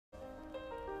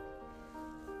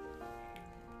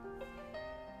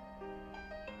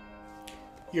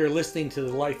You're listening to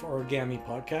the Life Origami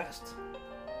Podcast.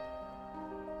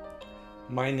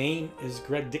 My name is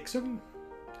Greg Dixon,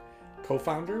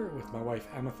 co-founder with my wife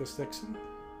Amethyst Dixon.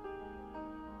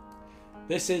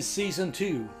 This is Season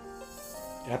 2,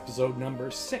 Episode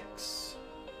number 6.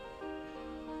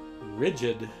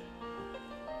 Rigid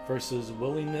versus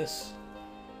willingness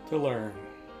to learn.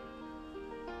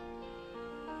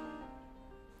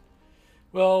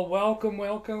 Well,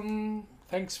 welcome.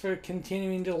 Thanks for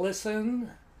continuing to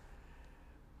listen.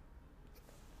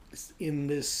 In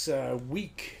this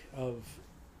week of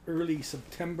early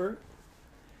September,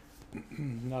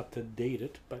 not to date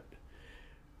it, but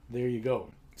there you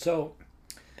go. So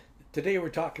today we're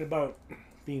talking about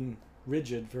being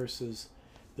rigid versus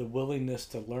the willingness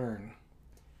to learn.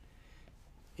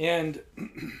 And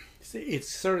it's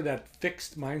sort of that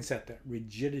fixed mindset, that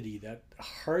rigidity, that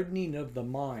hardening of the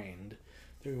mind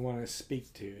that we want to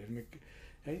speak to. And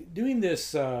we're doing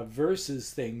this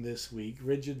versus thing this week,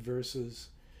 rigid versus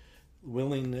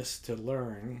willingness to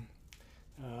learn.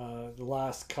 The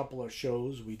last couple of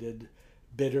shows we did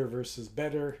bitter versus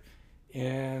better,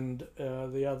 and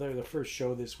the first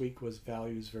show this week was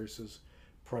values versus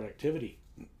productivity.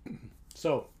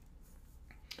 So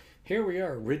here we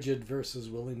are, rigid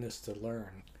versus willingness to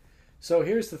learn. So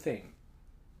here's the thing.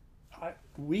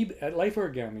 We at Life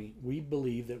Origami, we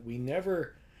believe that we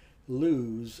never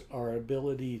lose our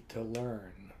ability to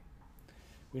learn.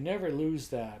 We never lose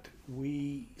that.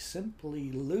 We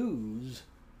simply lose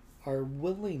our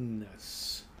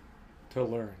willingness to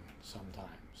learn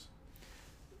sometimes.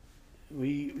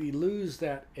 We lose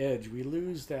that edge. We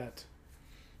lose that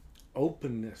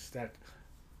openness, that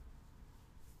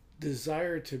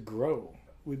desire to grow.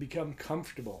 We become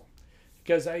comfortable.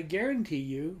 Because I guarantee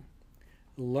you,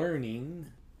 learning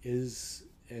is,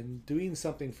 and doing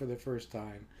something for the first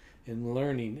time, and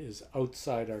learning is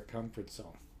outside our comfort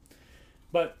zone.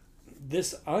 But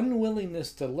this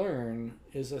unwillingness to learn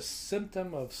is a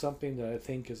symptom of something that I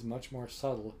think is much more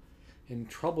subtle and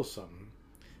troublesome.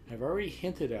 I've already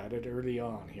hinted at it early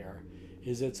on here,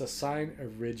 is it's a sign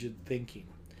of rigid thinking.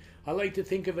 I like to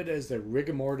think of it as the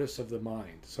rigor mortis of the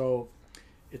mind. So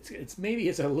it's maybe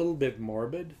it's a little bit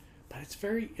morbid, but it's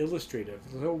very illustrative.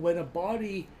 So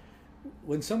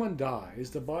when someone dies,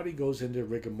 the body goes into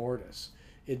rigor mortis.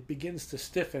 It begins to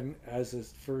stiffen as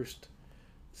its first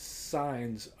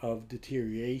signs of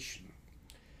deterioration.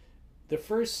 The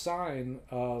first sign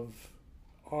of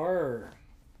our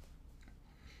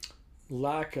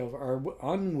lack of our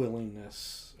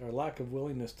unwillingness, our lack of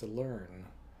willingness to learn,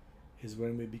 is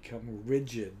when we become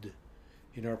rigid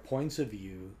in our points of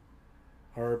view,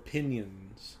 our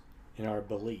opinions, and our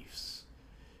beliefs.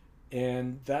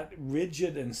 And that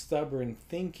rigid and stubborn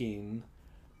thinking,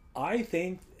 I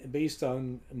think, based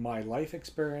on my life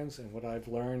experience and what I've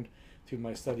learned through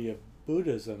my study of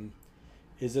Buddhism,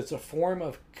 is it's a form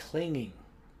of clinging.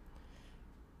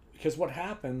 Because what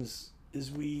happens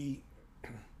is when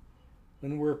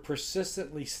we're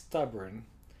persistently stubborn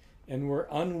and we're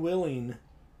unwilling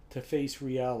to face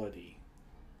reality,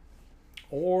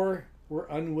 or we're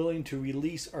unwilling to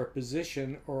release our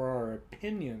position or our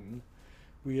opinion,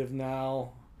 we have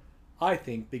now, I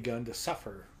think, begun to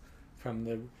suffer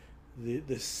from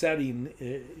the setting.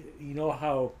 You know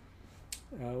how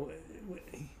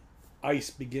ice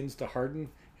begins to harden?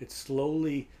 It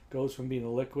slowly goes from being a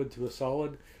liquid to a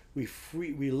solid. We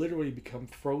literally become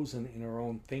frozen in our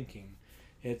own thinking.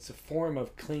 It's a form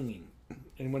of clinging.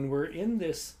 And when we're in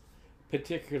this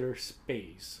particular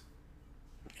space,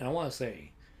 and I want to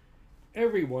say,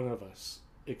 every one of us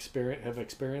have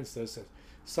experienced this at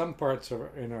some parts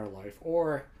in our life,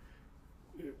 or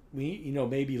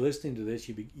maybe listening to this,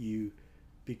 you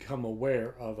become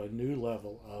aware of a new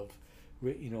level of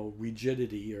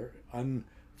rigidity or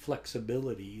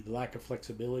unflexibility, the lack of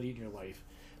flexibility in your life.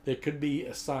 That could be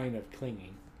a sign of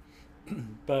clinging.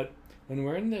 But when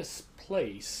we're in this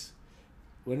place,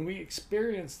 when we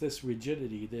experience this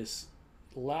rigidity, this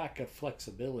lack of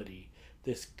flexibility,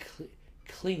 this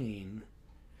clinging,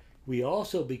 we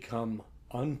also become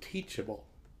unteachable.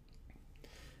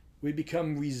 We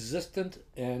become resistant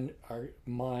and our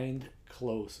mind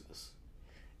closes.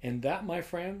 And that, my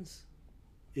friends,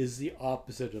 is the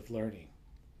opposite of learning.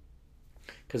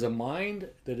 Because a mind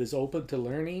that is open to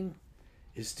learning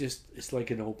it's like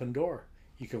an open door.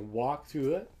 You can walk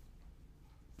through it.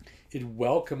 It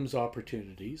welcomes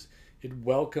opportunities. It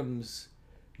welcomes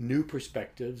new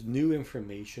perspectives, new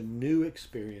information, new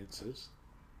experiences.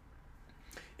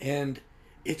 And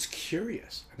it's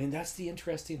curious. I mean, that's the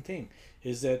interesting thing,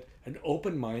 is that an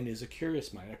open mind is a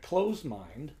curious mind. A closed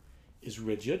mind is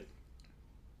rigid.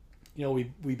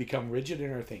 We become rigid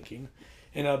in our thinking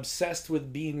and obsessed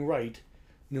with being right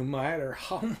no matter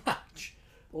how much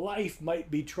life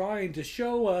might be trying to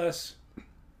show us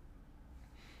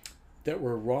that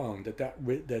we're wrong,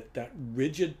 that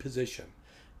rigid position,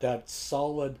 that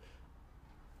solid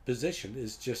position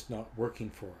is just not working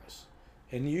for us.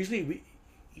 And usually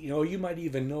you might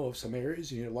even know of some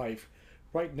areas in your life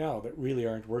right now that really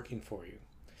aren't working for you.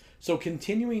 So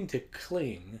continuing to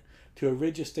cling to a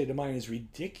rigid state of mind is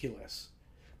ridiculous.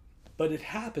 But it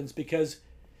happens because,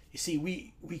 you see,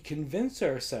 we convince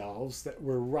ourselves that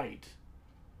we're right.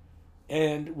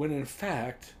 And when in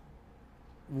fact,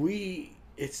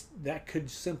 that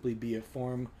could simply be a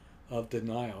form of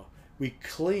denial. We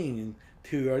cling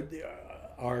to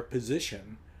our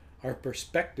position, our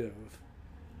perspective,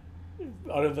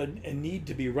 out of a need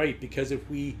to be right. Because if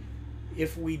we had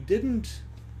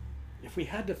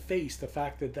to face the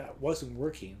fact that wasn't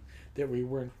working, that we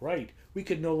weren't right, we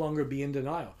could no longer be in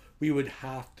denial. We would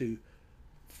have to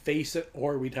face it,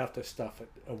 or we'd have to stuff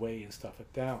it away and stuff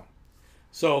it down.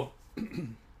 So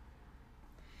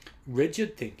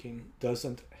rigid thinking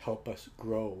doesn't help us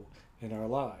grow in our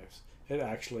lives. It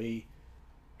actually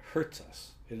hurts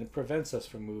us, and it prevents us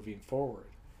from moving forward.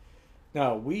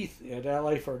 Now, we at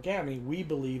Ally for Origami, we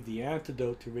believe the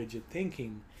antidote to rigid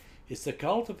thinking is to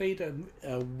cultivate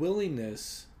a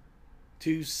willingness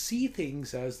to see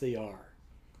things as they are.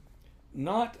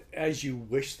 Not as you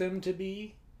wish them to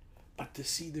be, but to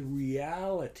see the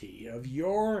reality of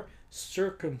your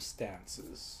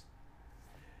circumstances.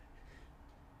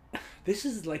 This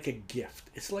is like a gift.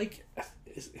 It's like a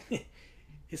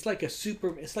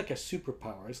superpower.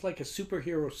 It's like a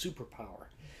superhero superpower.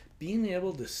 Being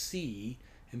able to see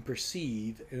and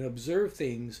perceive and observe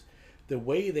things the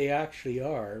way they actually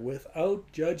are, without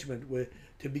judgment,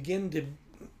 to begin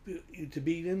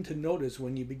to notice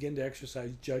when you begin to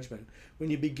exercise judgment, when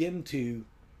you begin to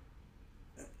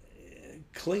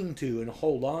cling to and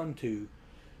hold on to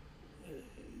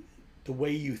the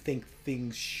way you think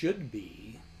things should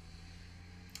be,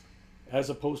 as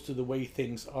opposed to the way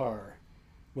things are.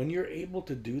 When you're able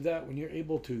to do that, when you're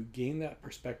able to gain that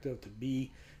perspective, to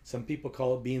be, some people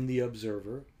call it being the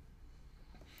observer,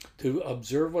 to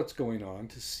observe what's going on,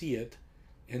 to see it,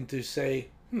 and to say,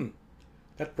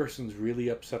 that person's really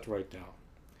upset right now.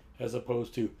 As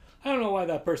opposed to, I don't know why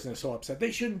that person is so upset.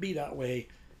 They shouldn't be that way.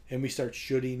 And we start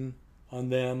shooting on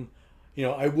them.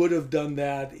 I would have done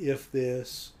that if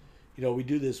this. We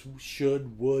do this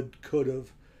should, would, could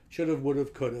have, would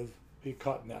have, could have. We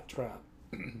caught in that trap.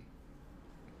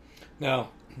 Now,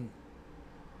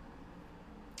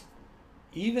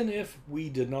 even if we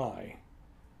deny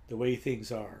the way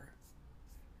things are,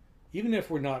 even if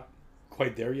we're not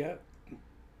quite there yet,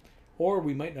 or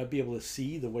we might not be able to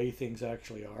see the way things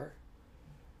actually are,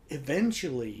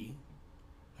 eventually,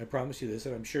 I promise you this,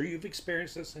 and I'm sure you've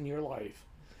experienced this in your life,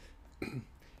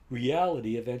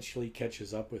 reality eventually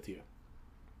catches up with you.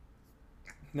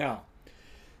 Now,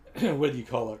 whether you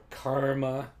call it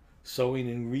karma, sowing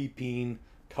and reaping,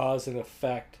 cause and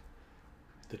effect,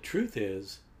 the truth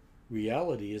is,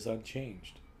 reality is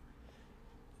unchanged.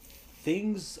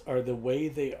 Things are the way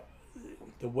they are.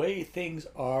 The way things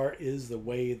are is the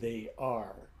way they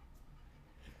are.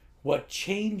 What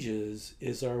changes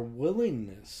is our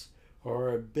willingness or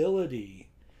our ability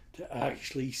to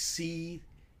actually see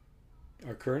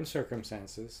our current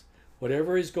circumstances,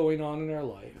 whatever is going on in our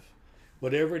life,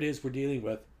 whatever it is we're dealing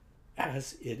with,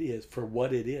 as it is, for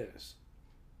what it is.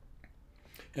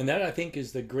 And that, I think,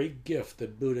 is the great gift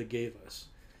that Buddha gave us.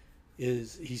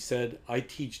 Is he said, I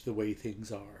teach the way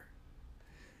things are.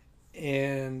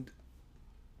 And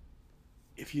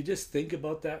if you just think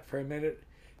about that for a minute,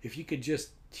 if you could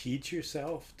just teach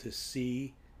yourself to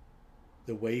see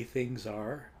the way things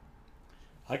are,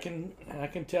 I can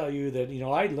tell you that,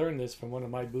 I learned this from one of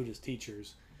my Buddhist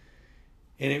teachers,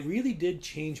 and it really did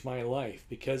change my life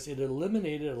because it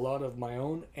eliminated a lot of my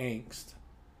own angst.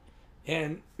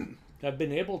 And I've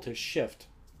been able to shift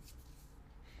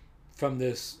from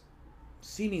this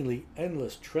seemingly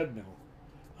endless treadmill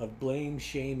of blame,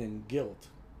 shame, and guilt,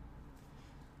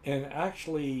 and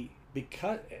actually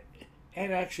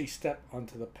step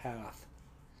onto the path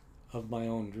of my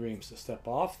own dreams, to step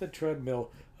off the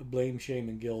treadmill of blame, shame,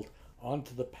 and guilt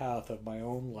onto the path of my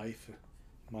own life,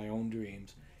 my own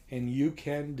dreams. And you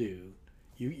can do.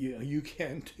 You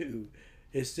can do.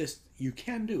 It's just, you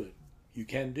can do it. You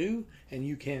can do, and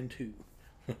you can too.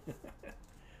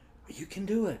 You can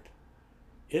do it.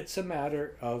 It's a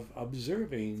matter of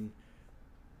observing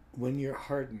when you're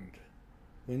hardened,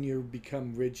 when you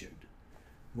become rigid,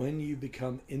 when you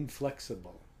become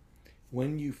inflexible,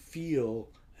 when you feel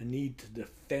a need to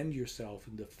defend yourself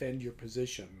and defend your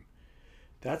position.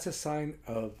 That's a sign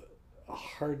of a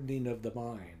hardening of the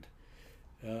mind.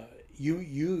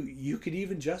 You could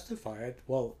even justify it.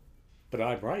 Well, but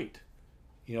I'm right.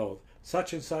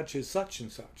 Such and such is such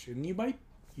and such, and you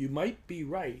might be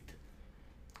right,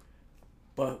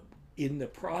 but in the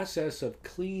process of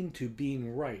clean to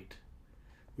being right,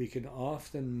 we can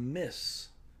often miss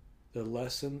the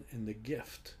lesson and the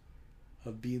gift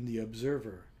of being the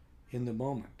observer in the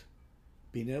moment,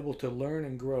 being able to learn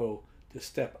and grow, to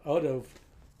step out of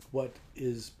what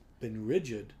is been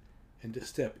rigid and to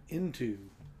step into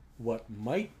what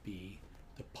might be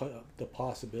the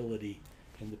possibility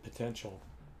and the potential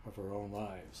of our own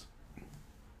lives.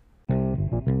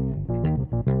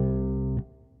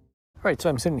 All right, so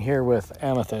I'm sitting here with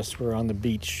Amethyst. We're on the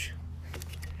beach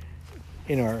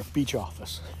in our beach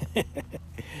office.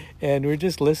 And we're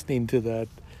just listening to that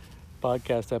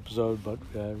podcast episode about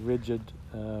rigid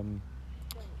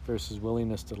versus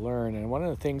willingness to learn. And one of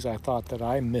the things I thought that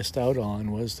I missed out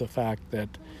on was the fact that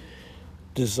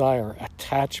desire,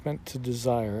 attachment to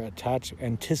desire,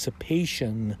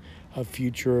 anticipation of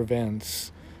future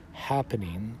events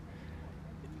happening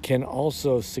can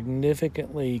also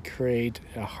significantly create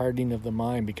a hardening of the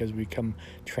mind, because we become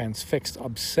transfixed,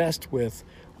 obsessed with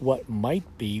what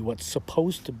might be, what's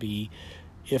supposed to be,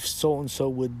 if so-and-so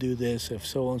would do this, if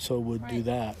so-and-so would do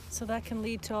that. So that can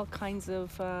lead to all kinds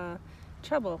of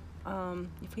trouble.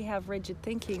 If we have rigid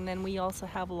thinking, then we also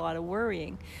have a lot of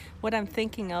worrying. What I'm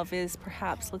thinking of is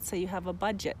perhaps, let's say you have a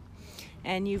budget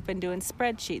and you've been doing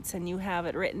spreadsheets and you have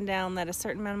it written down that a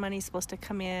certain amount of money is supposed to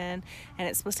come in, and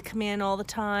it's supposed to come in all the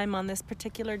time on this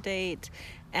particular date,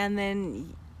 and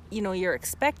then you're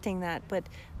expecting that, but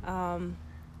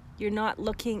you're not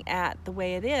looking at the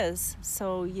way it is,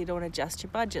 so you don't adjust your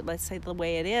budget. Let's say the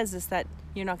way it is that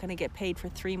you're not going to get paid for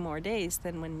 3 more days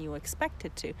than when you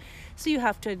expected to. So you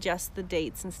have to adjust the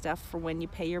dates and stuff for when you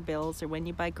pay your bills or when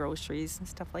you buy groceries and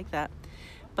stuff like that.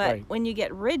 But when you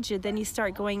get rigid, then you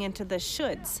start going into the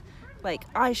shoulds. Like,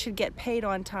 I should get paid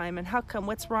on time, and how come?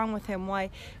 What's wrong with him? Why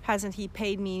hasn't he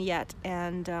paid me yet?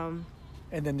 And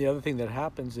then the other thing that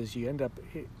happens is you end up,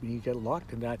 when you get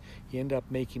locked in that, you end up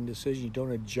making decisions. You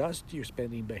don't adjust your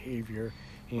spending behavior.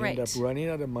 You end up running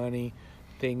out of money.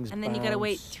 Things and then you got to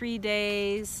wait 3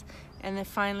 days, and then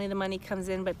finally the money comes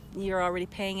in, but you're already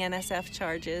paying NSF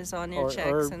charges on your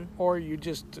checks. Or you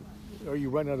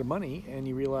run out of money and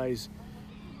you realize,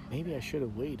 maybe I should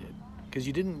have waited, because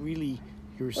you didn't really.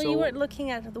 You weren't looking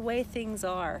at the way things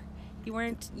are. You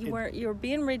were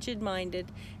being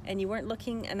rigid-minded, and you weren't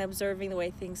looking and observing the way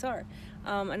things are.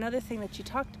 Another thing that you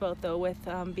talked about, though, with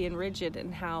being rigid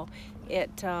and how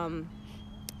it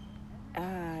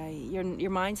your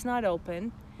mind's not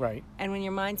open. Right. And when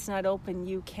your mind's not open,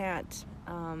 you can't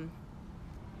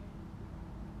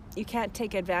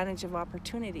take advantage of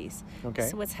opportunities. Okay.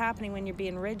 So what's happening when you're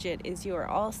being rigid is you're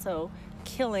also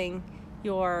killing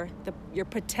your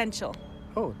potential.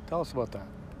 Oh, tell us about that.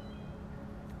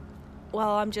 Well,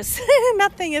 I'm just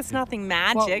it's nothing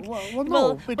magic.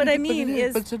 No, what I mean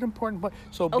is, but it's an important point.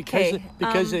 So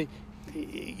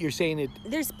you're saying it.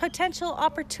 There's potential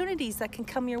opportunities that can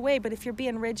come your way, but if you're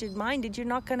being rigid-minded, you're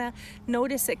not going to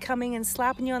notice it coming and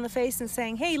slapping you on the face and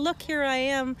saying, "Hey, look, here I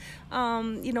am.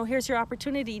 Here's your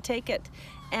opportunity. Take it."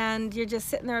 And you're just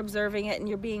sitting there observing it, and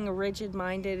you're being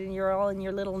rigid-minded, and you're all in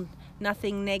your little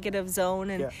nothing negative zone,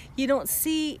 and you don't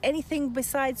see anything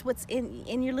besides what's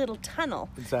in your little tunnel.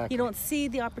 Exactly. You don't see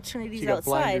the opportunities so you got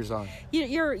outside. Blinders on.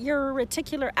 Your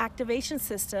reticular activation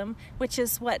system, which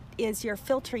is what is your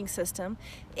filtering system,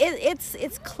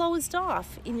 it's closed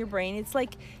off in your brain. It's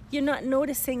like you're not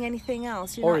noticing anything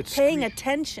else. You're not paying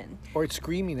attention. Or it's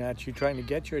screaming at you, trying to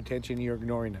get your attention, and you're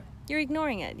ignoring it. You're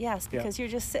ignoring it, yes, because you're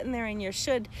just sitting there in your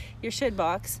should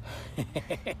box.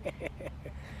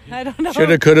 I don't know.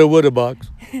 Shoulda, coulda, woulda box.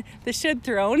 The should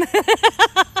throne.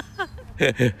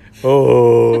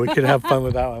 Oh, we can have fun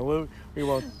with that one. We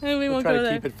won't. We'll try go to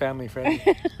there. keep it family friendly.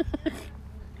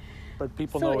 But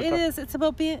people know. It's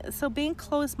about being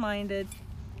closed-minded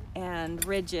and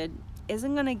rigid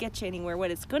isn't going to get you anywhere.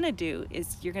 What it's going to do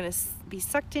is you're going to be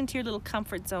sucked into your little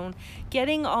comfort zone,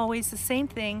 getting always the same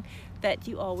thing that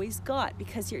you always got,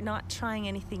 because you're not trying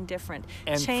anything different.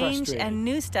 And change frustrated. And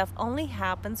new stuff only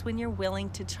happens when you're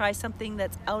willing to try something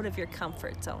that's out of your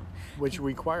comfort zone. Which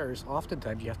requires,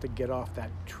 oftentimes, you have to get off that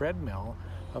treadmill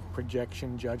of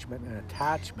projection, judgment, and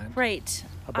attachment. Right.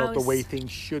 About the way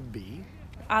things should be.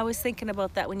 I was thinking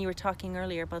about that when you were talking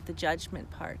earlier about the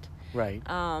judgment part. Right.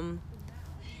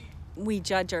 We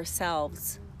judge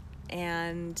ourselves,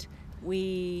 and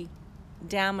we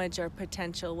damage our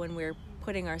potential when we're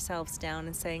putting ourselves down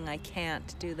and saying, I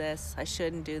can't do this, I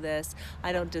shouldn't do this,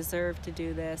 I don't deserve to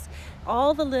do this.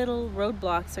 All the little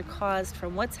roadblocks are caused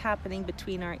from what's happening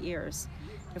between our ears.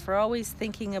 if we're always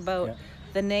thinking about Yeah.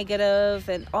 the negative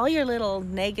and all your little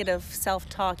negative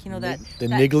self-talk, you know, The that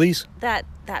nigglies. that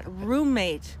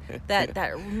roommate, that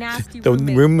nasty The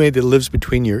roommate. roommate that lives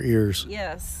between your ears.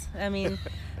 Yes, I mean,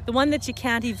 the one that you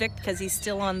can't evict because he's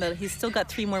still got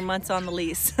 3 more months on the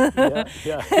lease.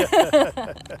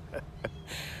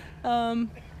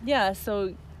 Yeah,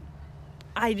 so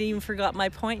I even forgot my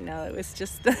point now. It was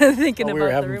just thinking Oh, about we were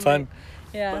the having roommate. fun.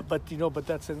 Yeah. But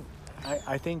that's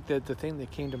I think that the thing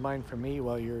that came to mind for me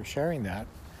while you were sharing that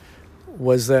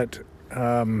was that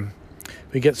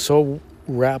we get so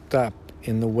wrapped up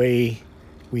in the way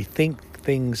we think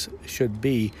things should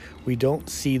be, we don't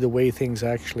see the way things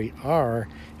actually are,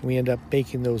 and we end up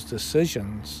making those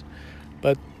decisions.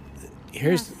 But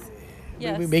here's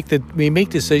Yes. we make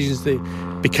decisions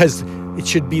because it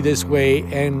should be this way,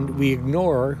 and we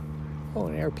ignore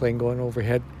an airplane going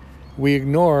overhead. We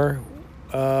ignore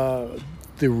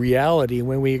the reality.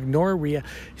 When we ignore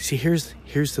see,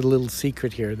 here's the little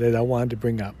secret here that I wanted to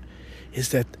bring up, is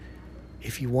that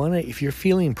if you're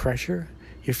feeling pressure,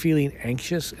 you're feeling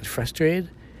anxious and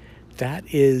frustrated, that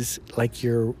is like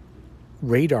your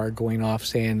radar going off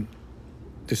saying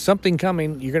there's something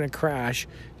coming, you're going to crash,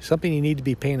 something you need to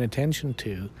be paying attention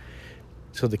to.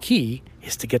 So the key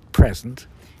is to get present.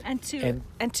 And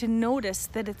to notice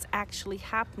that it's actually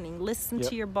happening. Listen Yep.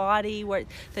 to your body, where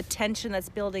the tension that's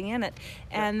building in it,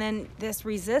 and then this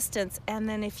resistance. And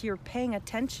then if you're paying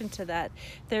attention to that,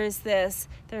 there's this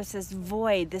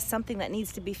void. There's something that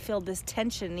needs to be filled. This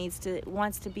tension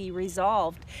wants to be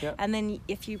resolved. Yep. And then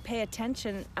if you pay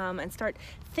attention and start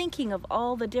thinking of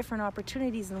all the different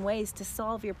opportunities and ways to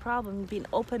solve your problem, being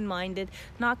open-minded,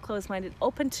 not closed-minded,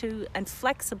 open to and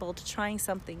flexible to trying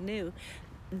something new.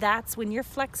 That's when you're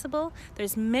flexible,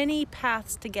 there's many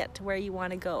paths to get to where you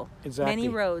want to go. Exactly. Many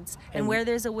roads. And And- where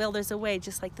there's a will, there's a way,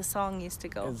 just like the song used to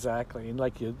go. Exactly. And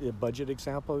like the budget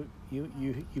example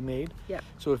you made. Yeah.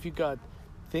 So if you got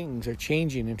things are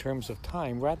changing in terms of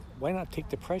time, why not take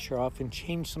the pressure off and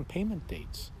change some payment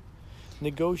dates?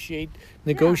 Negotiate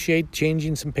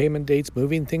changing some payment dates,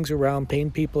 moving things around,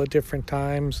 paying people at different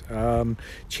times,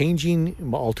 altering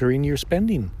your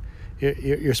spending.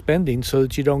 Your spending so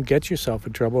that you don't get yourself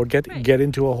in trouble or get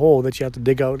into a hole that you have to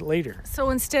dig out later. So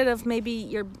instead of maybe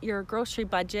your grocery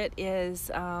budget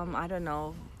is, I don't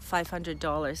know,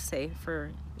 $500, say, for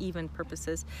even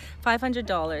purposes,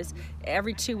 $500.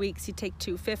 Every 2 weeks you take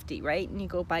 $250, right? And you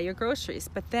go buy your groceries.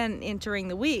 But then during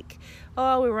the week, we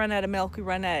run out of milk, we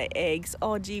run out of eggs.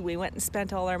 Oh, gee, we went and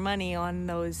spent all our money on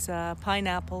those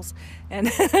pineapples.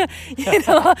 And,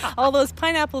 all those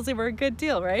pineapples, they were a good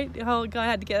deal, right? Oh, God, I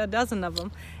had to get a dozen of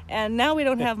them. And now we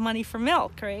don't have money for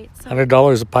milk, right? So,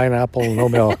 $100 a pineapple, no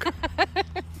milk.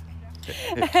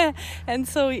 and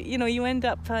so, you end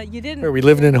up, you didn't... Are we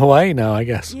living in Hawaii now, I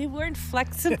guess? You weren't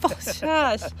flexible.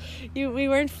 Shush. We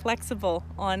weren't flexible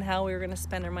on how we were going to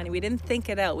spend our money. We didn't think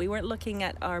it out. We weren't looking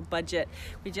at our budget.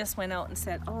 We just went out and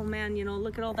said, oh man,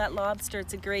 look at all that lobster.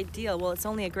 It's a great deal. Well, it's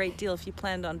only a great deal if you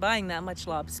planned on buying that much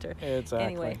lobster. Exactly.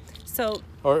 Anyway, so...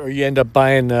 Or you end up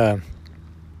buying, you're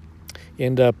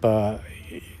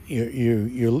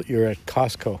at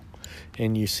Costco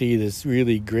and you see this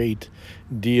really great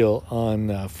deal on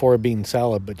 4-bean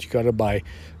salad, but you got to buy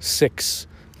 6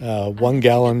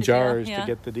 1-gallon jars yeah. to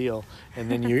get the deal,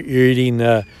 and then you're eating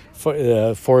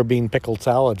 4-bean pickled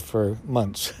salad for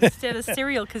months. Instead of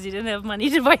cereal, because you didn't have money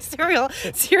to buy cereal,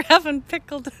 so you're having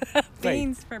pickled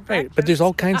beans for breakfast. Right, but there's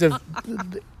all kinds of.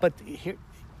 But here's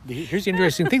the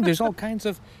interesting thing: there's all kinds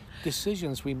of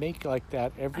decisions we make like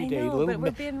that every I day, know, but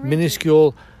we're being rigid.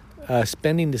 minuscule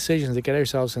spending decisions that get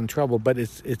ourselves in trouble. But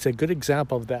it's a good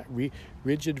example of that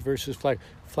rigid versus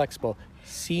flexible.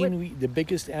 The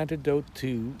biggest antidote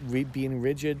to being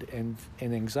rigid and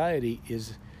anxiety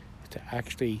is to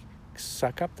actually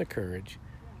suck up the courage,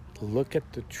 look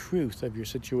at the truth of your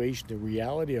situation, the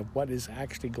reality of what is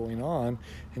actually going on,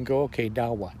 and go, okay,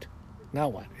 now what? Now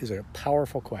what? Is a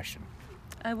powerful question.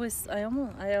 I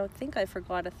think I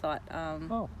forgot a thought.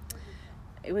 Oh.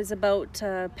 It was about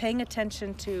paying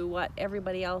attention to what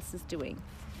everybody else is doing,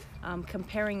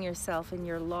 comparing yourself and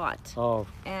your lot. Oh,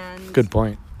 and good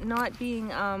point. Not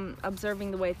being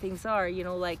observing the way things are.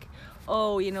 Like,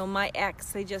 my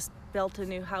ex, they just built a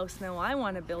new house. Now I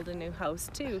want to build a new house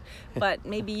too. But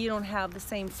maybe you don't have the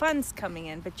same funds coming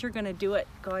in, but you're going to do it,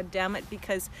 God damn it,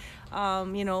 because,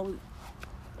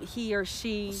 he or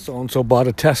she... So-and-so bought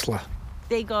a Tesla.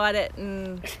 They got it,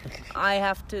 and I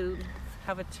have to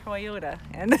have a Toyota.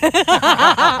 And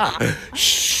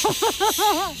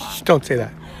Don't say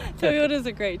that. Toyotas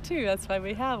are great too. That's why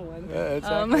we have one.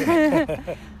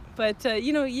 Exactly. But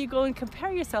you go and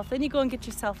compare yourself, then you go and get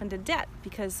yourself into debt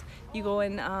because you go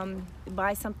and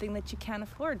buy something that you can't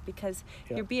afford because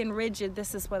you're being rigid.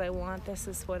 This is what I want, this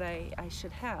is what I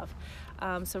should have.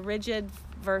 So rigid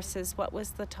versus, what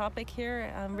was the topic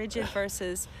here? Rigid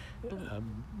versus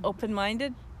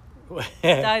open-minded?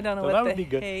 I don't know Well, what that would be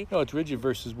good. hey. No, it's rigid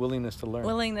versus willingness to learn.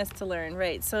 Willingness to learn,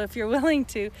 right. So if you're willing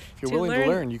to If you're willing to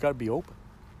learn, you got to be open.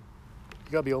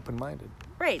 You got to be open-minded.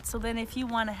 Right, so then if you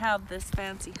want to have this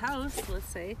fancy house, let's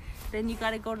say, then you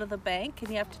got to go to the bank and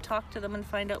you have to talk to them and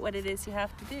find out what it is you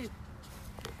have to do.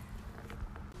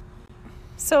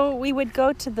 So we would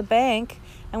go to the bank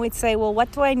and we'd say, well,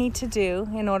 what do I need to do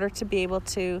in order to be able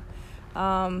to,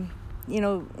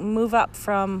 move up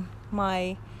from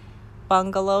my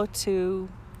bungalow to,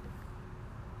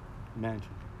 Mansion.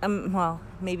 well,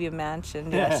 maybe a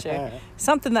mansion, yeah, sure.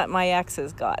 Something that my ex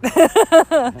has got.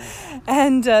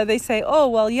 And they say, oh,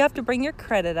 well, you have to bring your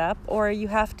credit up, or you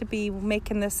have to be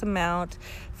making this amount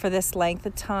for this length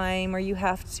of time, or you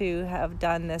have to have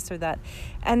done this or that.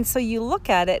 And so you look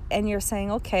at it and you're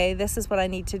saying, okay, this is what I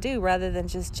need to do, rather than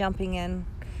just jumping in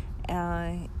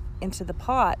into the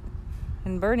pot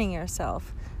and burning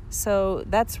yourself. So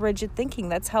that's rigid thinking.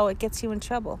 That's how it gets you in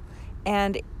trouble.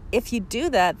 And if you do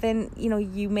that, then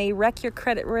you may wreck your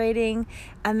credit rating,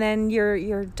 and then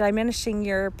you're diminishing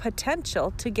your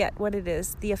potential to get what it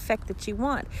is, the effect that you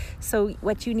want. So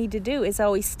what you need to do is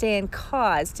always stay in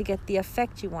cause to get the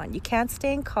effect you want. You can't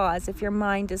stay in cause if your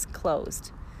mind is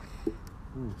closed,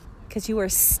 because you are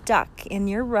stuck in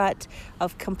your rut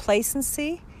of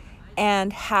complacency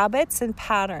and habits and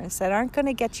patterns that aren't going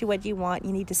to get you what you want.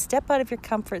 You need to step out of your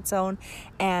comfort zone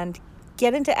and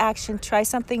get into action, try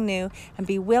something new, and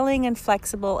be willing and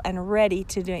flexible and ready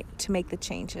to make the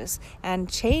changes. And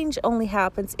change only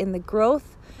happens in the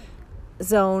growth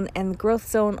zone, and the growth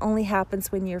zone only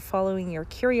happens when you're following your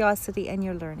curiosity and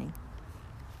your learning.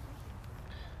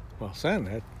 Well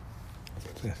said.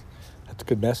 That's a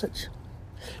good message.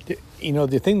 The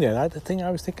thing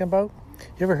I was thinking about,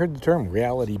 you ever heard the term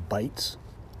reality bites?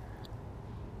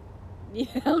 Yeah,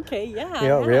 okay,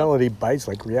 yeah. Reality bites,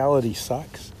 like reality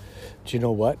sucks. But you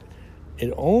know what?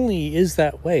 It only is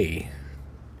that way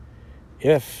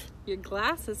if... Your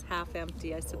glass is half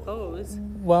empty, I suppose.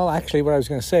 Well, actually, what I was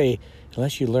going to say,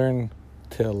 unless you learn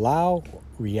to allow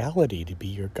reality to be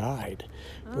your guide.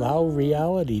 Allow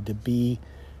reality to be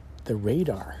the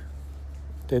radar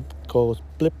that goes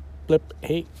blip, blip,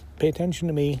 hey, pay attention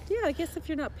to me. Yeah, I guess if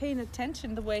you're not paying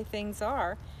attention to the way things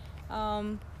are,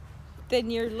 then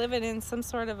you're living in some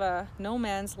sort of a no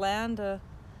man's land,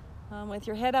 with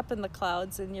your head up in the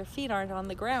clouds and your feet aren't on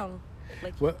the ground.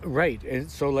 Well, right.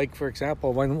 And so, like, for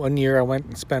example, one year I went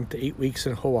and spent 8 weeks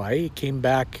in Hawaii. Came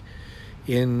back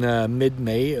in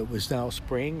mid-May. It was now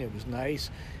spring. It was nice.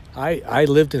 I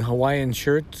lived in Hawaiian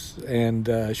shirts and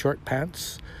short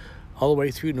pants all the way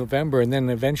through November, and then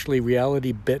eventually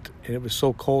reality bit, and it was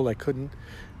so cold I couldn't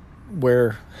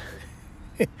wear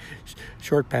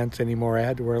short pants anymore. I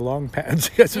had to wear long pants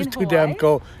because it was too damn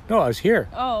cold. No, I was here.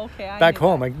 Oh, okay. Back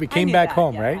home. We came back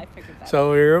home, yeah, right? I figured that.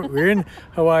 So we're in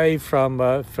Hawaii for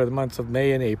the months of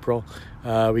May and April.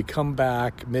 We come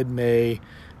back mid-May.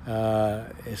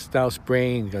 It's now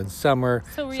spring and summer.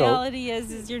 So reality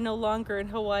is you're no longer in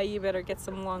Hawaii. You better get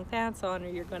some long pants on, or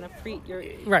you're gonna freeze your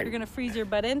Right. You're gonna freeze your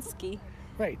Budinsky.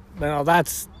 Right. Now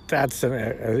that's perhaps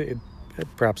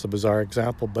a bizarre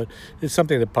example, but it's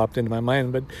something that popped into my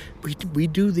mind. But we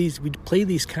play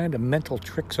these kind of mental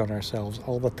tricks on ourselves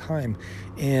all the time,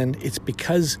 and it's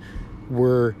because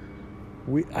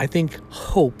I think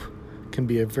hope can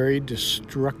be a very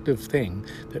destructive thing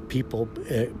that people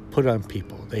put on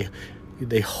people.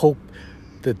 They hope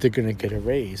that they're going to get a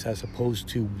raise as opposed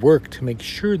to work to make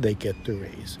sure they get the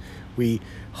raise.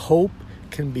 Hope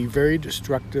can be very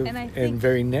destructive and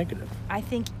very negative. I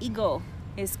think ego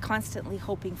is constantly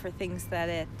hoping for things that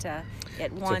it wants.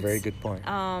 That's a very good point.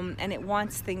 And it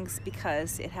wants things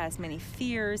because it has many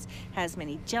fears, has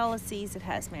many jealousies, it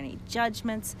has many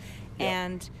judgments,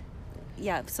 and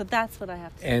so that's what I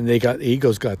have to say. And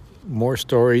ego's got more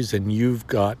stories than you've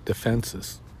got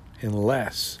defenses,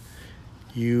 unless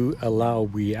you allow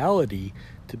reality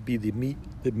to be the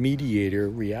mediator,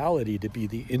 reality to be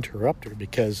the interrupter,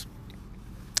 because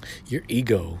your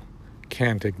ego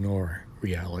can't ignore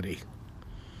reality.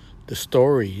 The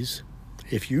stories,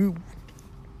 if you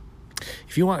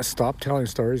want to stop telling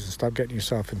stories and stop getting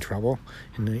yourself in trouble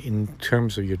in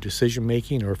terms of your decision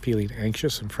making or feeling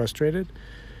anxious and frustrated,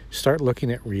 start looking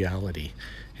at reality,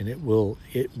 and it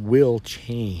will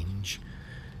change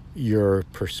your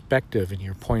perspective and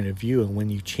your point of view. And when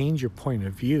you change your point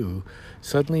of view,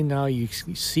 suddenly now you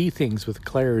see things with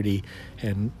clarity,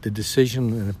 and the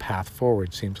decision and the path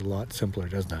forward seems a lot simpler,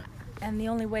 doesn't it? And the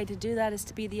only way to do that is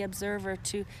to be the observer,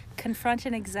 to confront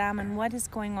and examine what is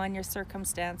going on in your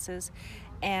circumstances,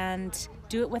 and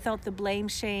do it without the blame,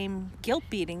 shame, guilt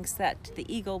beatings that the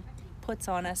ego puts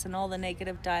on us and all the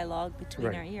negative dialogue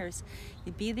between our ears.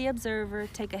 You be the observer,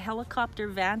 take a helicopter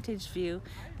vantage view,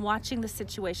 watching the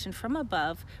situation from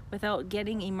above without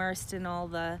getting immersed in all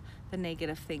the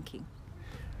negative thinking.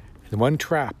 The one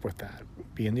trap with that,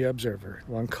 being the observer,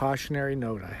 one cautionary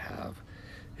note I have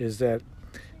is that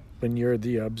when you're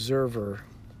the observer,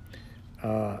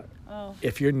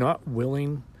 if you're not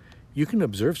willing, you can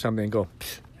observe something and go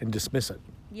and dismiss it.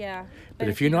 Yeah. But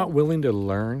if you're not willing to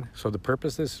learn, so the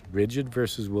purpose is rigid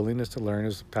versus willingness to learn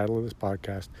is the title of this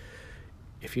podcast.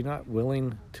 If you're not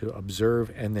willing to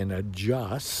observe and then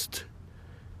adjust,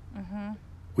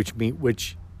 which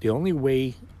the only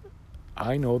way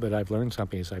I know that I've learned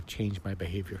something is I've changed my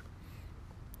behavior.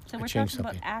 So we're talking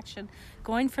about action,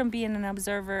 going from being an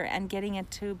observer and getting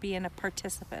into being a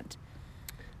participant.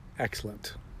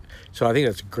 Excellent. So I think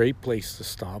that's a great place to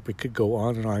stop. We could go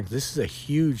on and on. This is a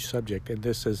huge subject, and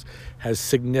this has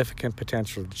significant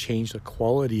potential to change the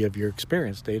quality of your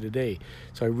experience day to day.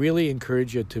 So I really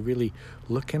encourage you to really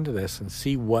look into this and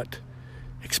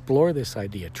explore this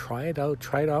idea. Try it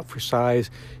out for size.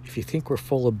 If you think we're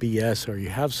full of BS or you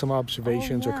have some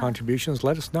observations or contributions,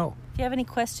 let us know. If you have any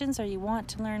questions or you want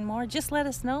to learn more, just let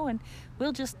us know and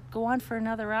we'll just go on for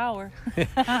another hour.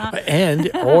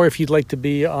 Or if you'd like to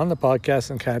be on the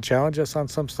podcast and kind of challenge us on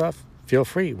some stuff, feel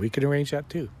free. We can arrange that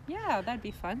too. Yeah, that'd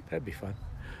be fun. That'd be fun.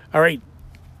 All right.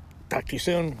 Talk to you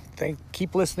soon.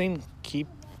 Keep listening. Keep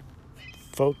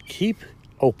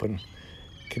open.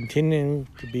 Continuing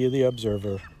to be the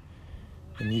observer,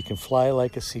 and you can fly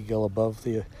like a seagull above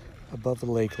the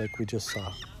lake like we just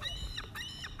saw.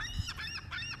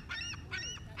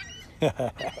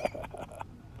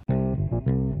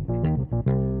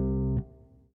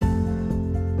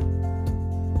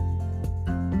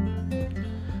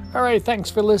 All right, thanks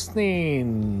for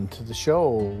listening to the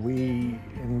show. We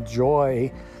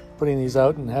enjoy putting these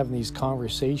out and having these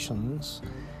conversations,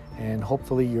 and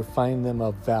hopefully you're finding them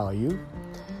of value.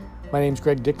 My name's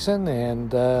Greg Dixon,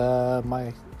 and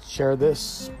I share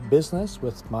this business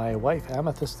with my wife,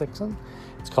 Amethyst Dixon.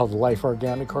 It's called Life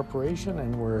Origami Corporation,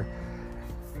 and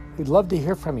we'd love to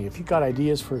hear from you. If you've got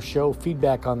ideas for a show,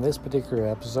 feedback on this particular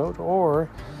episode, or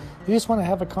you just want to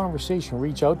have a conversation,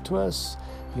 reach out to us.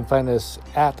 You can find us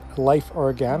at Life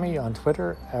Origami on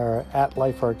Twitter, or at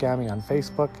Life Origami on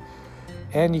Facebook,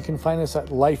 and you can find us at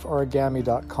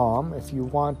lifeorigami.com. If you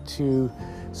want to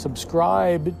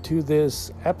subscribe to this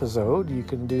episode, you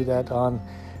can do that on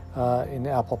in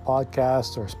Apple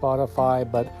Podcasts or Spotify,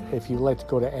 but if you'd like to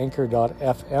go to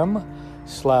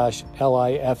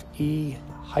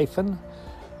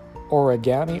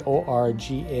anchor.fm/LIFE-origami,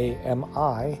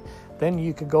 ORGAMI, then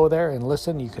you can go there and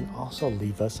listen. You can also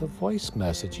leave us a voice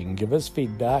message. You can give us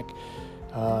feedback,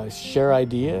 share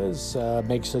ideas,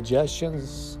 make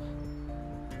suggestions,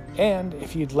 and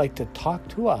if you'd like to talk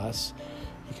to us,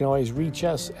 you can always reach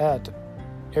us at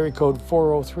area code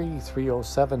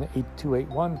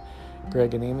 403-307-8281.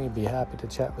 Greg and Amy would be happy to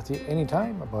chat with you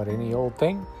anytime about any old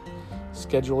thing.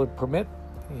 Schedule would permit.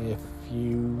 If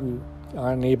you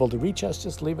are unable to reach us,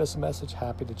 just leave us a message.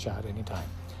 Happy to chat anytime.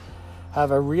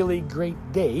 Have a really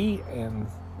great day, and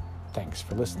thanks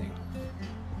for listening.